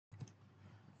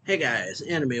Hey guys,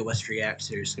 AnimeWestReacts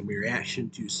here. It's going to be a reaction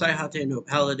to Faraway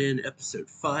Paladin Episode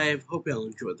 5. Hope y'all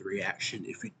enjoyed the reaction.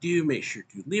 If you do, make sure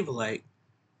to leave a like,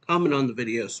 comment on the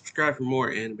video, subscribe for more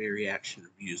anime reaction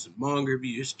reviews and manga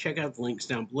reviews. Check out the links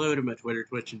down below to my Twitter,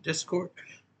 Twitch, and Discord.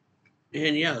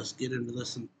 And yeah, let's get into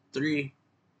this in 3.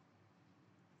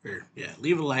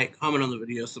 Leave a like, comment on the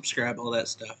video, subscribe, all that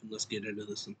stuff, and let's get into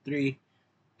this in 3,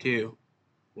 2,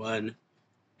 1,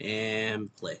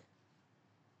 and play.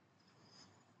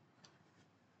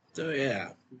 So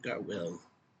yeah, we got Will.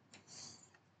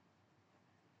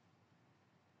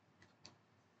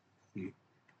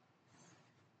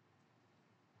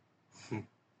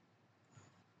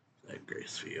 That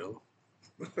Grace feel.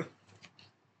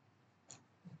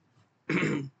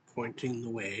 Pointing the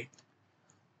way.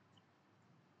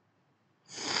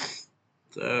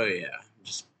 So yeah,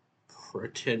 just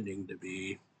pretending to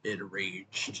be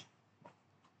enraged.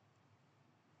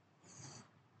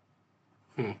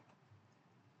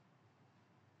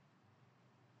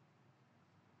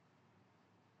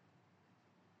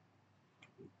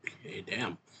 Okay,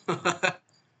 damn. What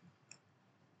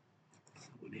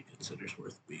he considers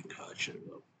worth being cautious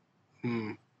of.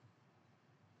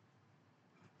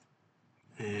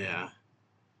 Yeah.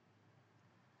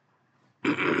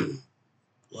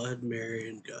 Blood, Mary,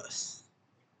 and Gus.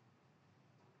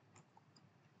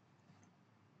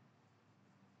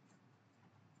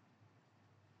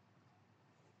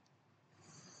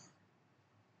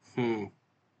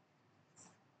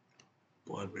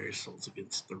 Blood, Mary souls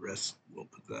against the rest Will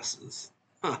possesses.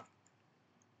 Huh.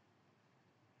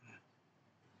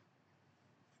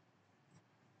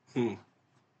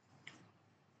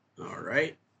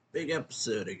 Alright. Big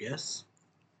episode, I guess.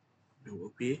 It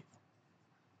will be.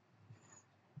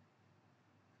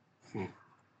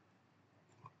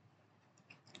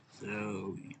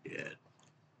 So, yeah.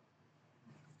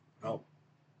 Oh.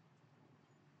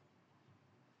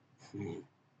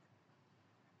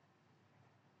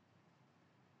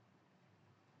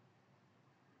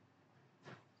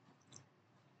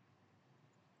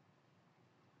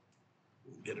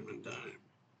 Get him in time.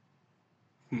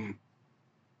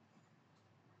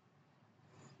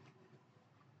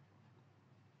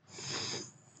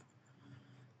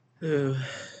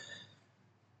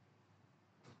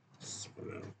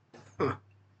 Huh.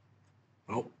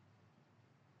 Oh.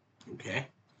 Okay.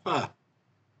 Huh.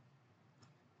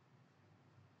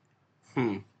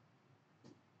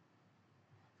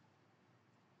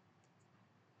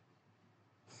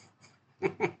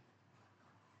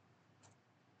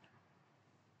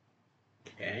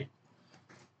 Okay.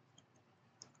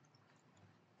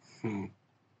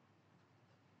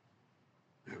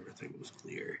 Everything was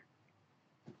clear.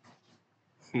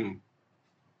 Been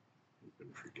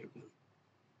forgiven.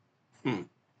 Never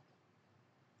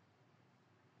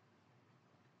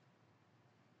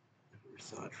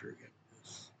thought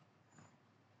forgiveness.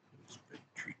 It was big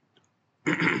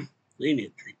treatment.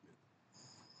 Lenient treatment.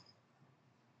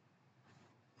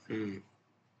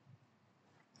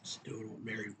 Still what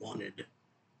Mary wanted.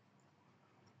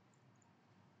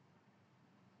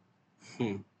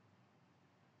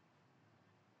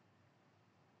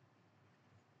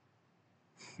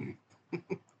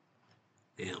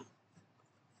 Damn.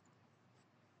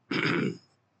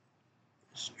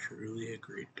 It's truly a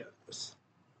great goddess.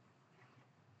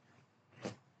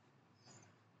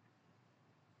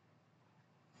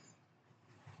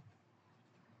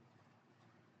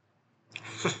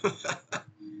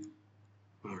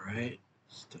 Alright.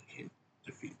 Still can't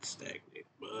defeat Stagnate,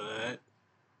 but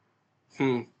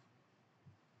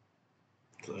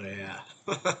so yeah.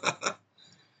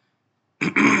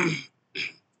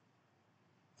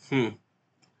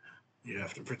 You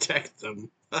have to protect them.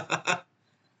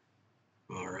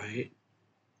 Alright.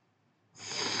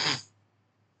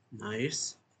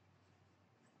 Nice.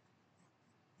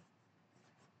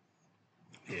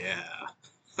 Yeah.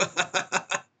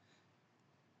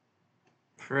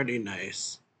 Pretty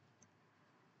nice.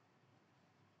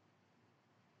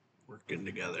 Working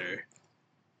together.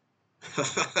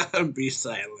 Be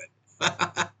silent.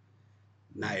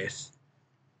 Nice.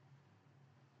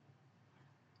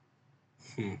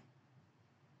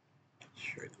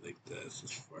 Shrek like this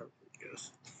as far as it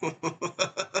goes.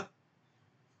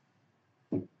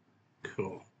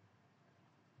 Cool.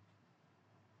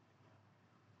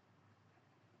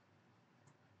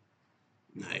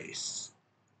 Nice.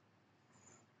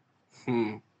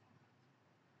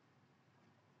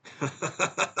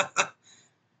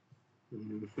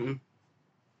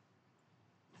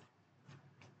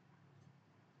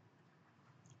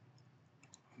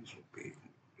 This will be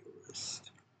the list.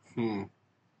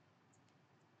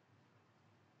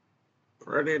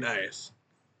 Pretty nice.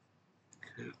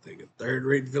 I think a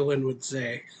third-rate villain would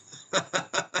say.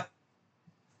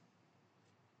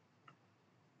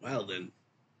 Well then.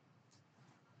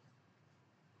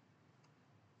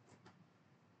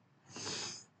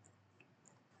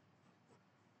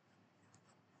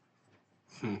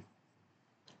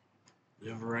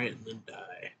 Live right and then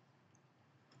die.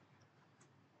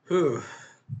 Whew.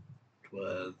 It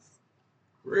was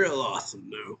real awesome,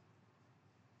 though.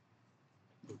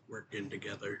 Working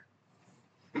together.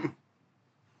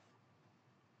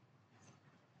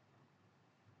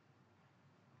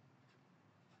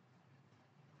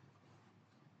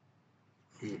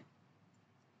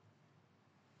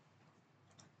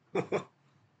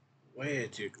 Way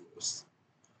too close.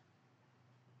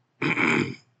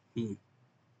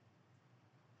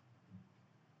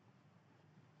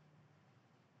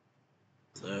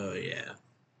 So, yeah.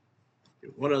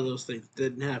 If one of those things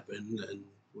didn't happen, then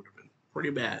it would have been pretty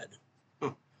bad.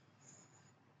 Huh.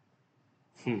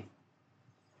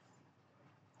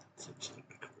 Such a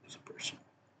crazy person.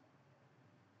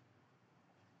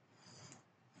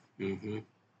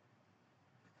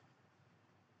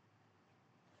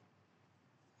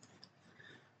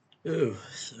 Oh,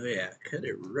 so yeah, cut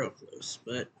it real close,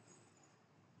 but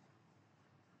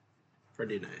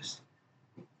pretty nice.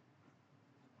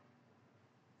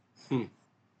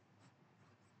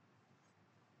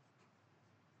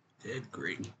 Did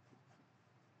great.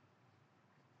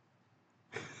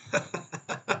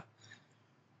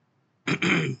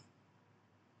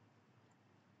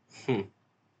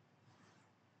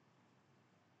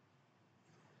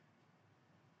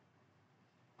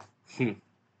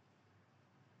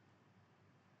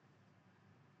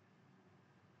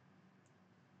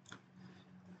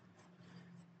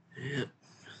 Yep,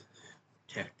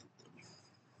 protected them.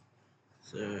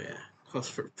 So yeah, calls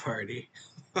for a party.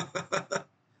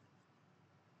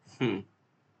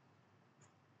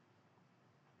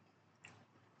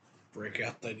 Break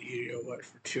out that you know what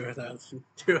for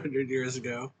 2,200 years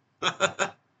ago.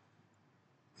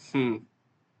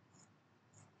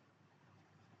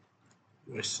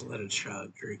 Wish to let a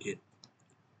child drink it.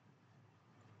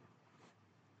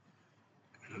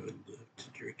 I would love to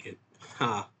drink it.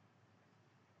 Ha.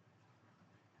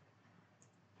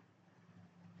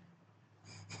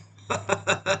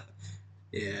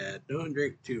 Yeah, don't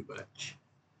drink too much.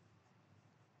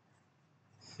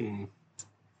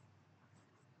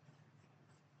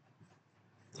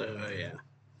 So yeah.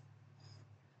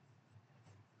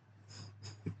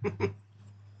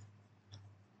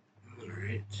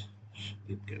 Alright. Should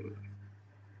get going.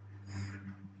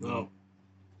 Oh.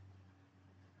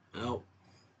 Oh.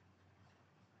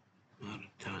 Out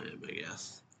of time, I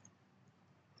guess.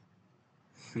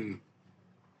 Can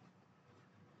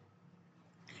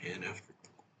after.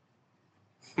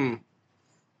 Hmm.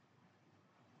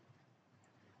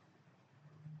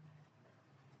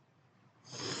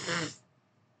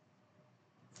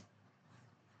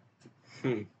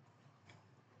 Hmm.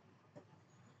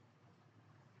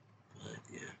 But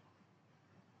yeah.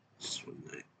 Just one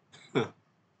night. Huh.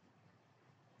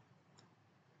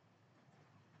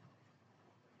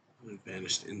 It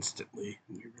vanished instantly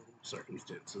in your normal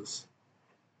circumstances.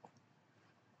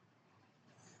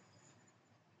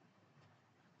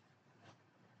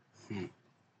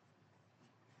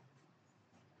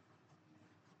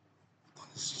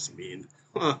 It's just mean.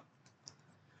 Huh.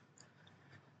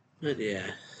 But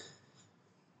yeah.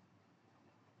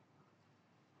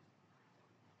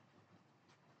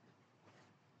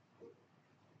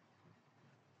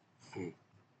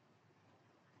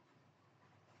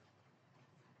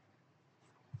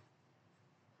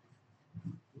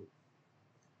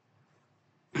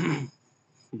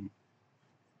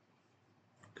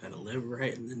 Gotta live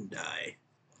right and then die.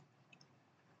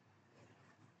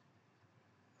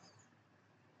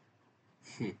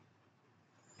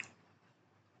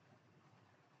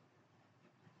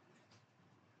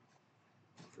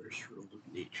 First rule of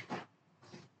nature.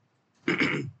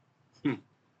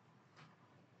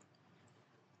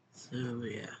 So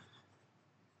yeah.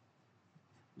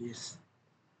 Yes.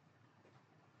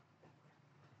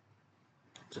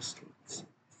 Just once.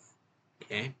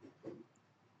 Okay.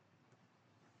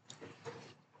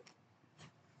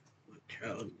 What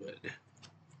child would?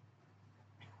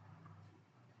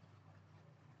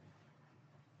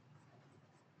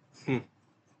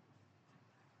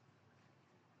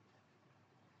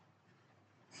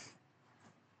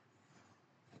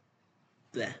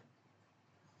 Bleh.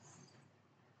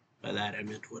 By that I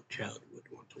meant what child would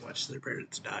want to watch their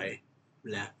parents die.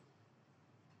 Blah.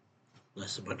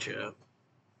 Unless a bunch of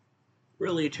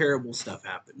really terrible stuff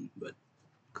happened, but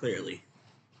clearly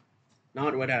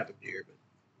not what happened here, but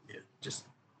yeah, just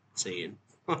saying.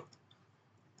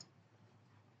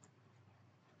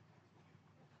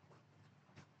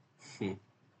 Hmm.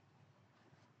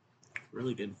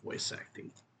 Really good voice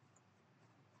acting.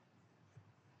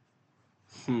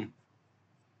 Hmm.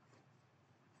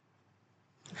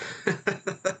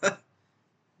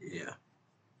 Yeah.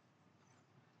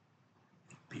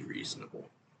 Be reasonable.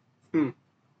 Hmm.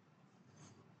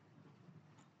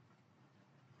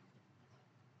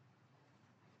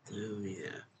 Oh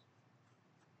yeah.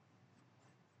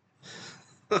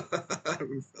 I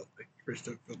felt like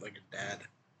Christian felt like a dad.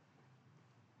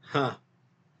 Huh.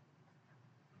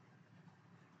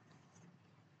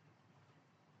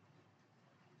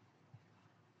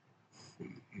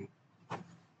 Living.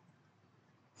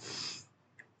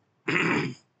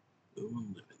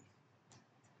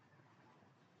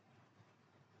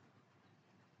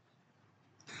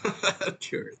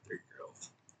 2 or 3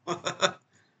 girls.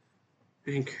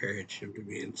 Encourage him to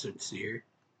be insincere.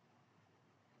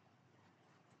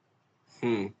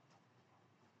 Hmm.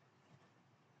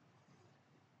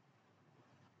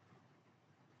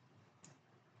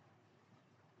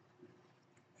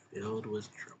 Filled with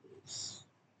troubles.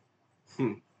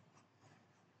 Hmm.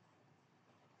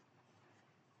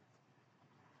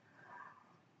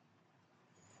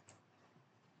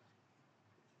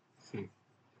 Hmm.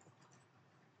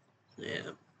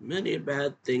 Yeah. Many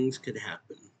bad things could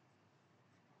happen.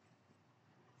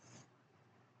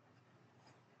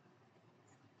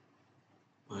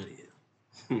 But yeah.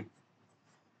 Hmm.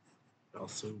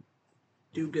 Also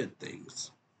do good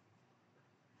things.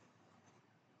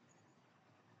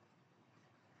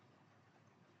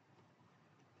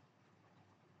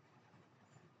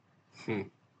 Hmm.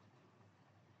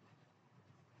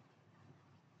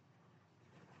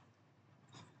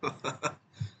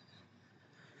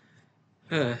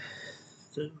 uh,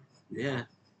 so yeah,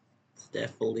 it's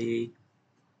definitely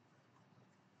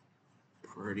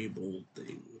pretty bold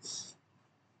things.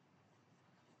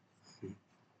 Hmm.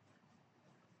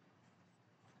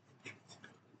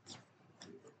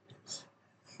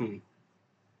 Hmm.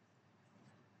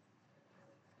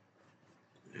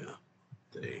 Yeah,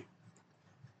 they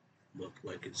look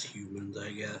like it's humans,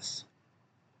 I guess.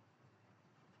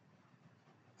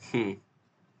 Hmm.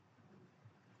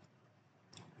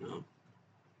 No.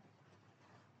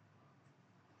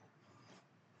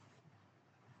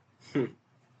 Hmm.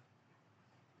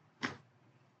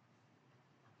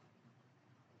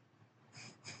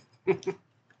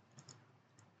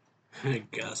 I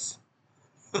guess.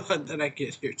 Did I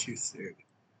get here too soon?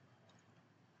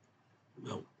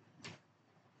 No.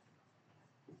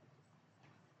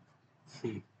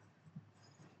 Hmm.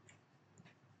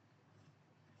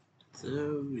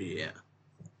 So yeah,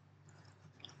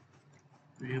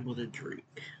 we're able to drink.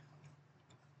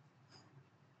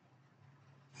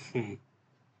 Hmm.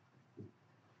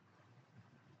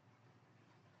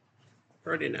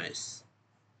 Pretty nice.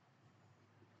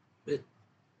 But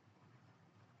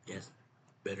yes,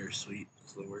 bittersweet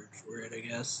is the word for it, I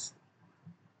guess.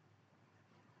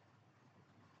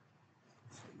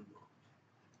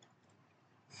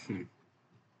 Hmm.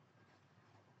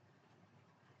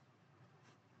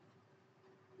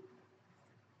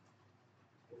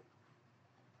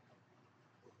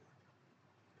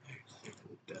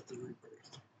 Death and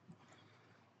rebirth.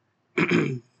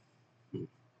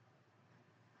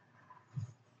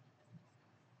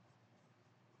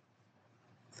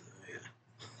 So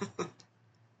yeah,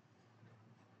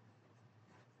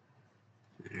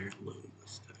 they're alone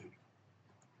this time.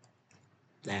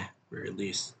 Nah, or at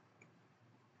least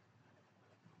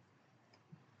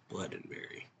Blood and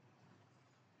Mary.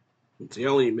 Since he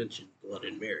only mentioned Blood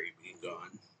and Mary being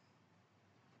gone.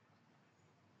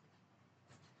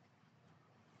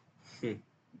 Hmm.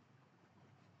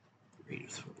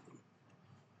 Read for them.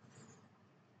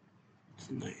 It's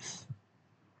nice.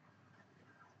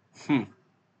 Hmm.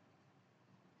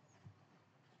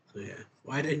 So yeah,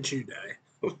 why didn't you die?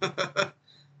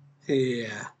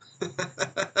 Yeah.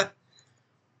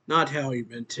 Not how he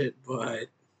meant it, but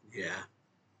yeah.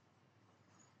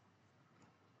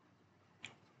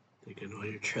 Thinking all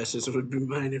your tresses would be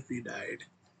mine if you died.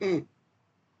 Hmm.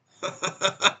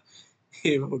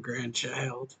 Evil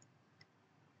grandchild.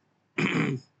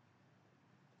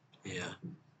 Yeah.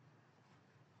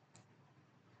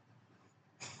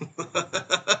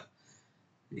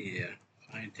 Yeah,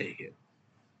 I take it.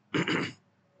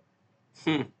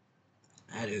 Hmm.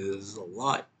 That is a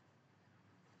lot.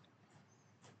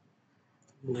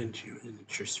 Lend you an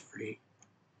interest free.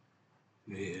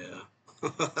 Yeah.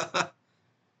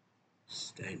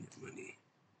 Stagnant money.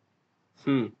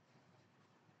 Hmm.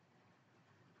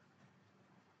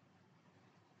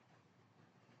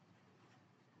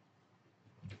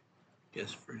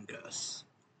 Guess for Gus.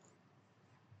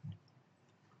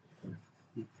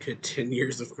 Good 10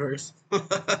 years, of course.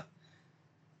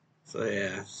 So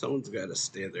yeah, someone's got to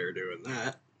stay there doing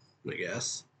that, I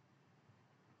guess.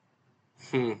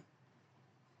 Hmm.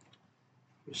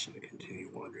 Mission to continue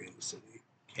wandering the city.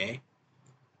 Okay.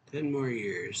 10 more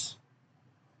years.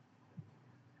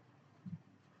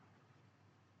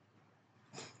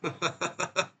 All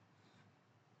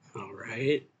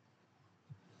right.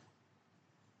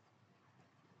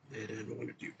 I didn't want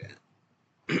to do that.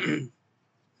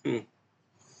 Hmm.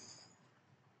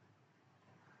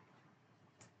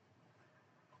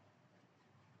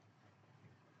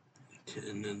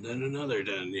 10 and then another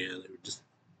 10. Yeah, they would just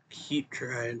keep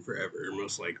trying forever,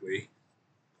 most likely.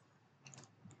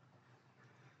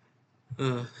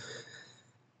 Uh,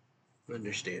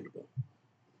 Understandable.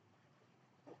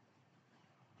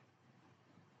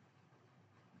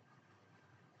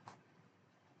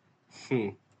 Hmm.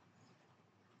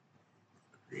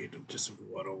 Creative, just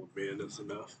one old man is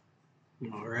enough.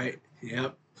 All right.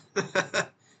 Yep.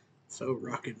 So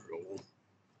rock and roll.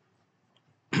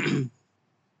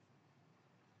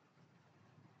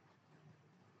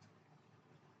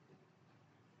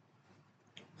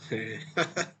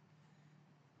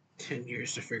 10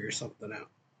 years to figure something out.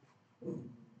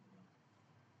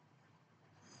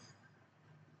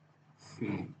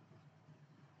 Hmm.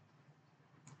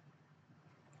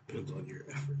 Depends on your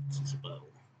efforts as well.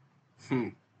 Hmm.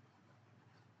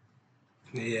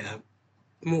 Yeah.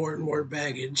 More and more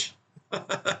baggage.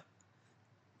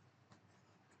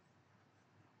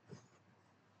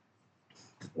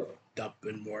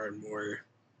 Dumping more and more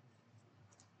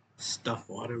stuff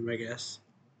on him, I guess.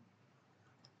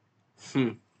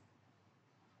 Hmm.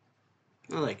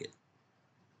 I like it.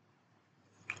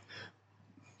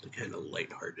 The kind of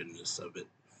lightheartedness of it.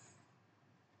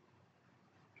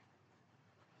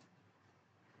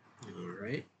 All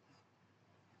right.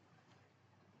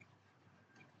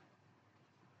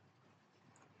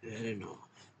 Heading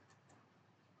off.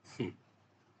 Hmm.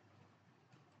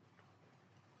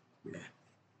 Yeah.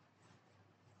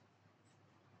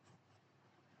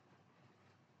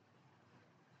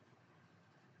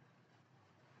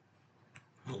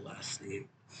 A last name.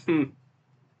 Hmm.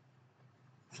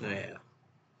 So yeah.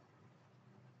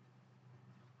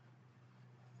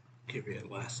 Give you a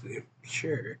last name.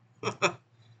 Sure.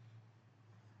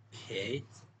 Okay.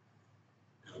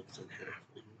 Elves and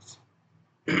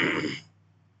halflings.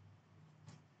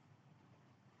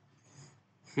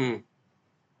 Hmm.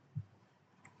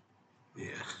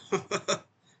 Yeah.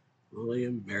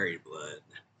 William Merryblood.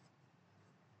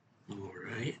 All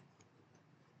right.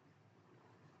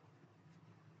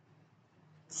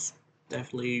 It's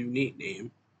definitely a unique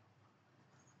name.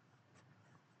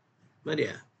 But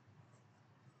yeah,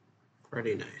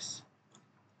 pretty nice.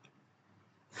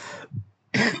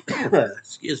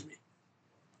 Excuse me.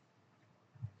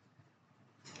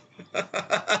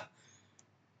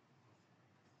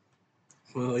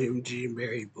 William G.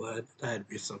 Merryblood. That'd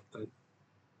be something.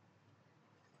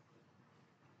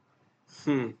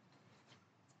 Hmm.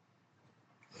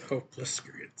 Hopeless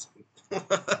grandson.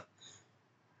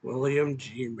 William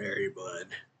G. Merryblood.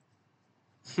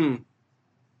 Hmm.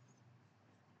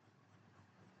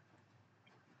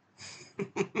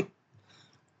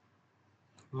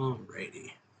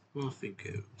 Alrighty. Off it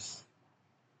goes.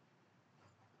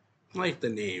 I like the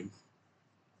name.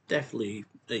 Definitely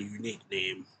a unique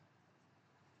name.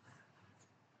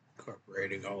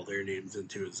 Incorporating all their names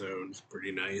into his own is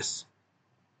pretty nice.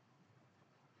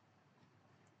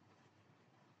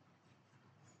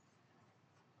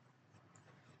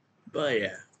 But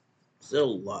yeah, still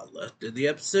a lot left in the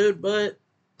episode, but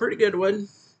pretty good one.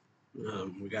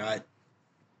 We got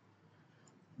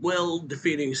Will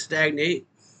defeating Stagnate,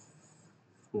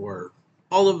 or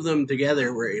all of them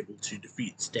together were able to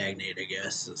defeat Stagnate, I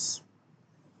guess. As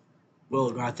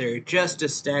Will got there just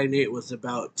as Stagnate was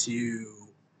about to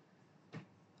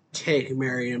take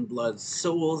Marion Blood's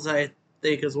souls, I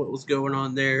think is what was going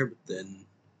on there, but then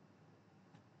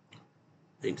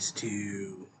thanks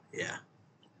to, yeah,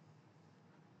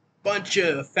 bunch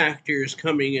of factors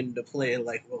coming into play,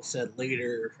 like Will said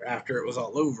later after it was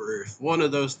all over. If one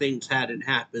of those things hadn't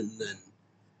happened, then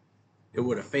it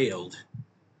would have failed.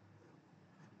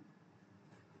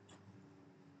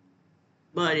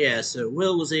 But yeah, so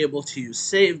Will was able to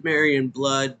save Marion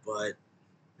Blood, but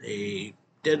they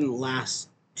didn't last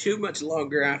too much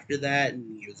longer after that,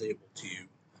 and he was able to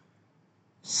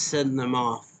send them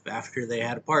off after they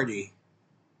had a party.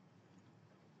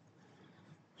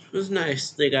 It was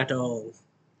nice. They got to all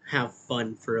have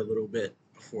fun for a little bit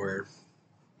before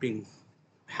being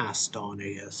passed on,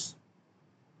 I guess.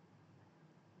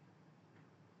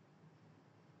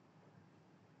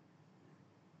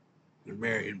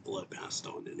 Marion Blood passed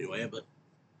on anyway, but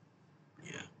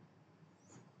yeah.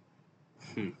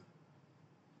 Hmm.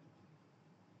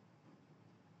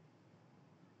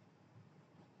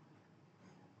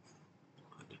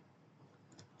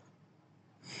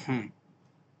 Hmm.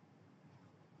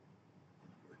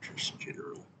 Fortress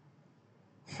General.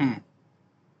 Hmm.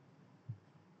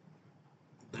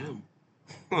 Damn.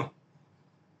 Huh.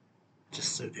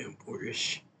 Just so damn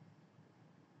poorish.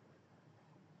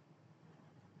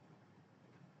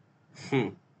 Hmm.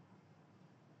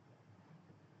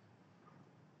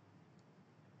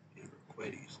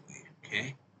 Quite easily.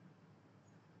 Okay.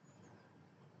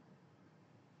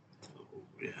 So,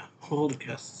 yeah. Hold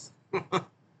guests.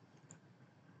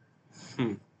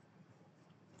 Hmm.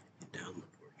 Down the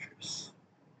fortress.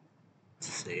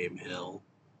 Same hill.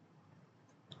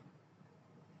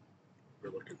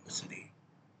 Overlooking the city.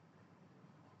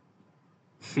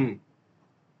 Hmm.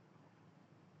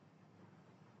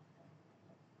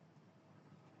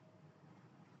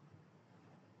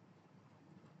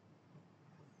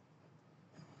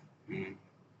 Hmm.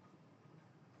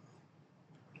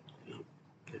 Yep.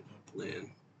 Give up land.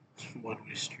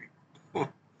 One-way street. Huh.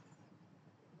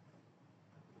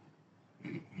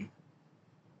 Mm-hmm.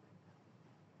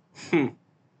 Hmm.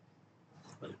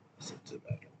 But it's a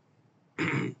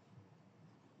battle.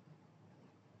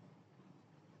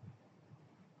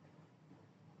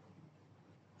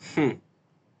 Hmm.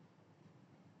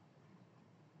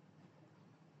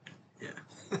 Yeah.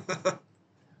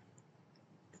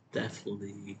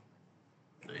 Definitely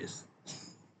nice.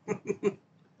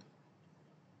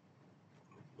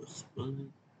 This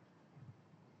one.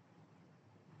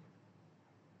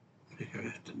 I think I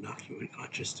have to knock you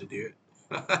unconscious to do it.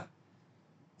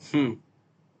 Hmm.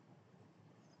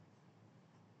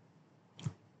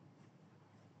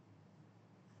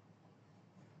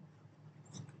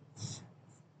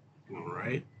 All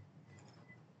right.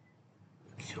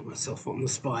 Kill myself on the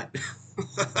spot.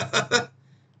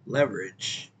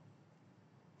 Leverage.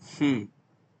 Hmm.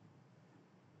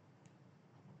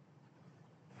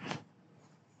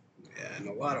 Yeah, in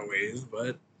a lot of ways,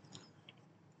 but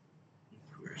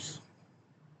of course.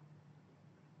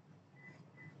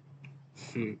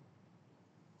 Hmm.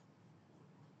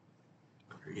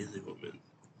 Crazy woman.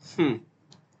 Hmm.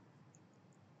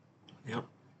 Yep.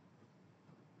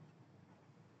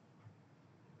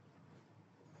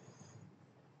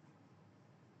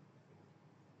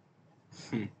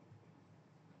 Hmm.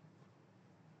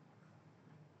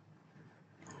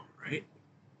 All right.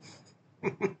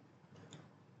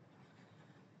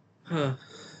 Huh.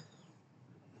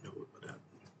 No, what happened?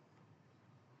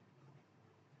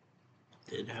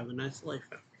 Did have a nice life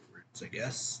afterwards, I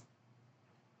guess.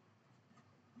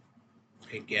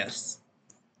 I guess.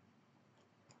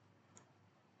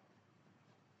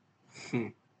 Hmm.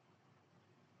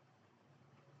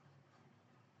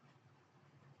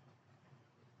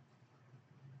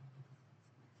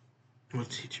 I'll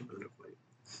teach him how to fight.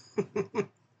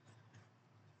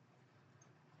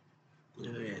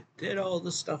 Yeah, did all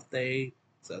the stuff they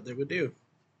said they would do.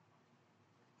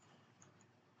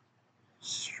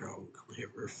 Strong,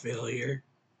 clever failure.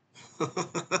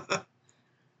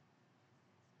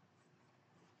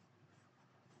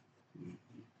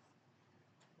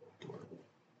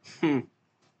 Hmm.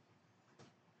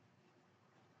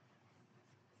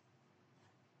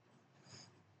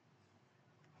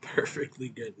 Perfectly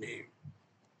good name.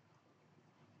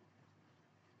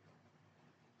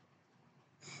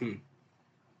 Hmm.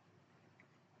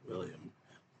 William.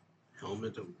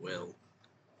 Helmet of Will.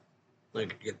 I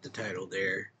could get the title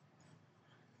there.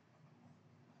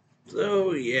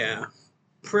 So, yeah.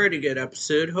 Pretty good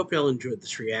episode. Hope y'all enjoyed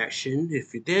this reaction.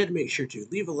 If you did, make sure to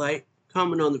leave a like,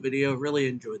 comment on the video. Really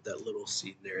enjoyed that little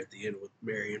scene there at the end with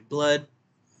Marion Blood.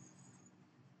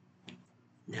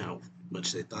 How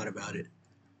much they thought about it.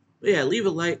 But yeah, leave a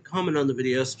like, comment on the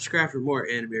video, subscribe for more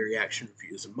anime reaction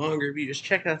reviews and manga reviews.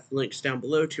 Check out the links down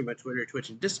below to my Twitter, Twitch,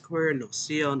 and Discord, and I'll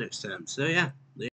see y'all next time. So yeah.